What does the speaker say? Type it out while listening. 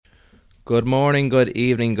Good morning, good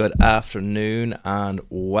evening, good afternoon, and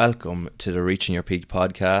welcome to the Reaching Your Peak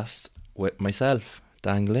podcast with myself,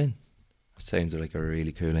 Dan Glynn. Sounds like a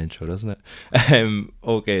really cool intro, doesn't it?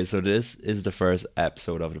 Okay, so this is the first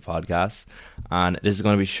episode of the podcast, and this is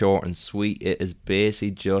going to be short and sweet. It is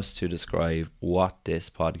basically just to describe what this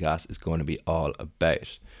podcast is going to be all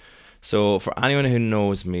about. So, for anyone who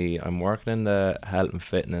knows me, I'm working in the health and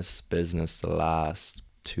fitness business the last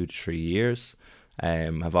 2 to 3 years.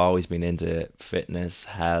 I've always been into fitness,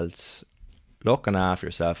 health, looking after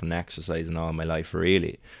yourself and exercising all my life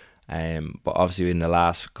really. But obviously in the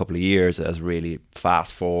last couple of years it has really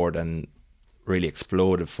fast forward and really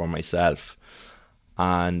exploded for myself.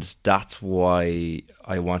 And that's why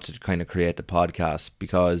I wanted to kind of create the podcast,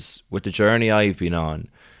 because with the journey I've been on,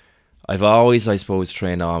 I've always, I suppose,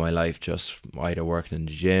 trained all my life, just either working in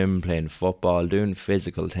the gym, playing football, doing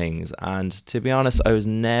physical things. And to be honest, I was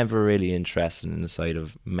never really interested in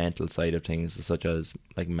the mental side of things, such as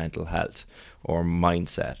like mental health or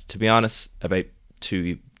mindset. To be honest, about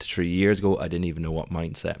 2 to 3 years ago, I didn't even know what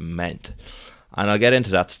mindset meant. And I'll get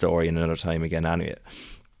into that story another time again anyway.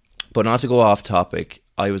 But not to go off topic,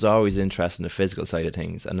 I was always interested in the physical side of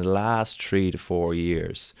things. And the last 3 to 4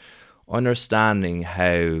 years, understanding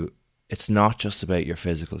how it's not just about your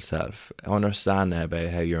physical self. Understand about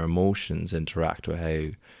how your emotions interact with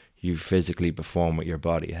how you physically perform with your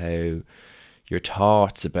body, how your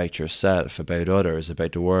thoughts about yourself, about others,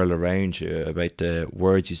 about the world around you, about the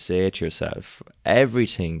words you say to yourself,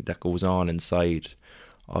 everything that goes on inside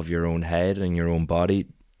of your own head and your own body,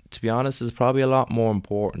 to be honest, is probably a lot more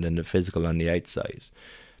important than the physical on the outside.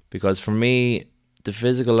 Because for me, the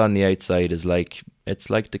physical on the outside is it's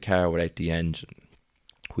like the car without the engine.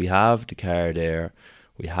 We have the car there,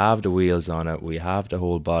 we have the wheels on it, we have the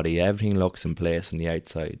whole body, everything looks in place on the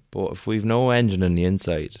outside. But if we've no engine on the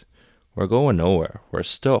inside, we're going nowhere, we're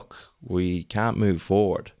stuck, we can't move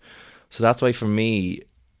forward. So that's why for me,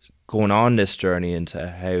 going on this journey into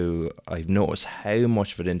how I've noticed how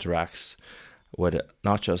much of it interacts with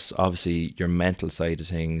not just obviously your mental side of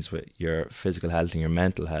things, with your physical health and your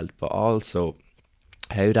mental health, but also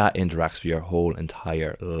how that interacts with your whole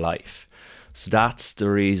entire life. So that's the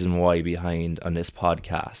reason why behind on this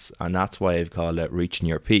podcast, and that's why I've called it Reaching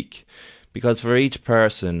Your Peak. Because for each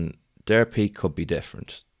person, their peak could be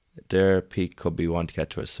different. Their peak could be want to get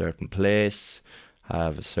to a certain place,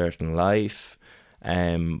 have a certain life.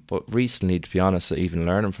 But recently, to be honest, even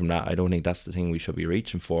learning from that, I don't think that's the thing we should be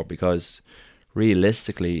reaching for, because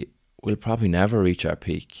realistically, we'll probably never reach our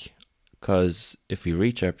peak. Because if we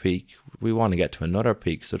reach our peak, we want to get to another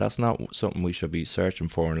peak. So that's not something we should be searching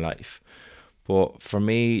for in life. But for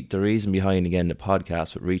me, the reason behind, again, the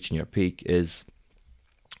podcast with Reaching Your Peak is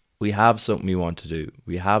we have something we want to do.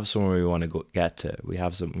 We have somewhere we want to get to. We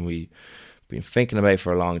have something we've been thinking about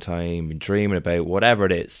for a long time, been dreaming about, whatever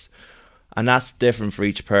it is. And that's different for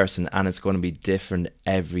each person, and it's going to be different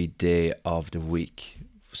every day of the week.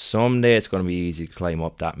 Some days it's going to be easy to climb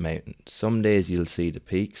up that mountain. Some days you'll see the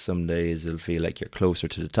peak. Some days it'll feel like you're closer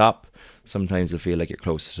to the top. Sometimes it'll feel like you're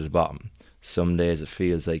closer to the bottom. Some days it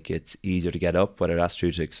feels like it's easier to get up, whether that's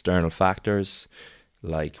due to external factors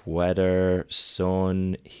like weather,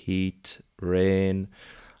 sun, heat, rain.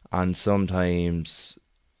 And sometimes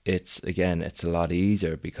it's a lot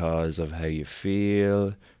easier because of how you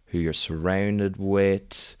feel, who you're surrounded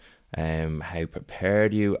with, how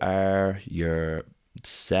prepared you are, you're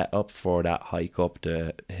set up for that hike up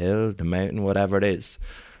the hill, the mountain, whatever it is.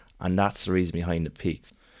 And that's the reason behind the peak.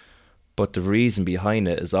 But the reason behind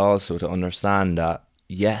it is also to understand that,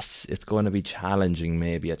 yes, it's going to be challenging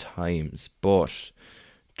maybe at times, but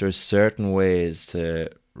there's certain ways to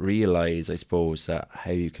realise, I suppose, that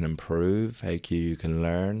how you can improve, how you can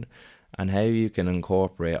learn, and how you can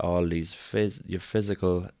incorporate all these your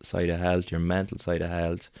physical side of health, your mental side of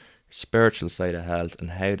health, spiritual side of health,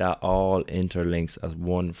 and how that all interlinks as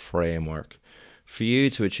one framework for you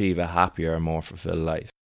to achieve a happier and more fulfilled life.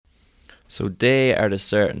 So they are the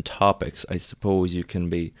certain topics I suppose you can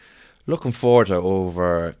be looking forward to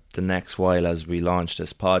over the next while as we launch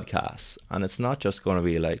this podcast. And it's not just going to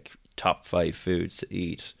be like top 5 foods to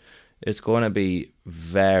eat. It's going to be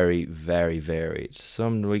very, very varied.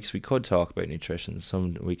 Some weeks we could talk about nutrition.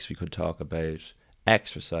 Some weeks we could talk about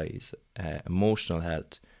exercise, emotional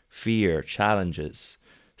health, fear, challenges,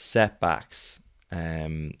 setbacks,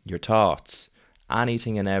 your thoughts,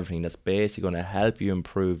 anything and everything that's basically going to help you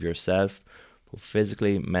improve yourself, both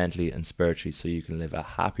physically, mentally and spiritually, so you can live a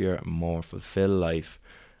happier and more fulfilled life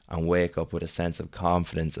and wake up with a sense of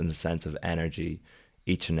confidence and a sense of energy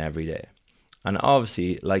each and every day. And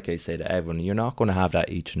obviously, like I say to everyone, you're not going to have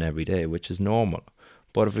that each and every day, which is normal.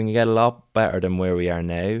 But if we can get a lot better than where we are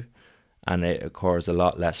now, and it occurs a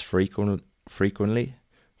lot less frequently,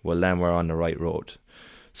 well, then we're on the right road.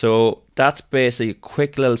 So that's basically a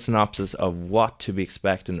quick little synopsis of what to be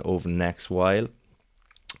expecting over the next while.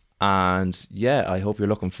 And yeah, I hope you're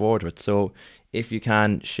looking forward to it. So if you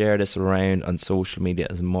can, share this around on social media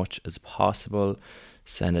as much as possible.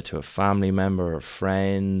 Send it to a family member, a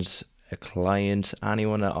friend, a client,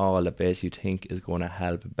 anyone at all that basically you think is going to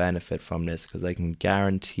help benefit from this, because I can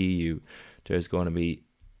guarantee you there's going to be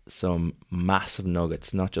some massive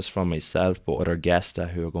nuggets, not just from myself, but other guests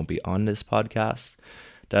who are going to be on this podcast,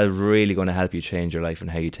 that are really going to help you change your life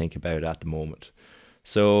and how you think about it at the moment.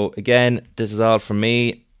 So again, this is all from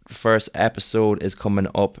me. The first episode is coming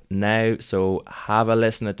up now, so have a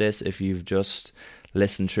listen at this if you've just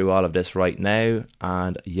listened through all of this right now.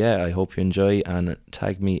 And yeah, I hope you enjoy, and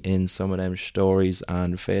tag me in some of them stories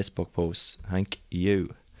and Facebook posts. Thank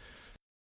you.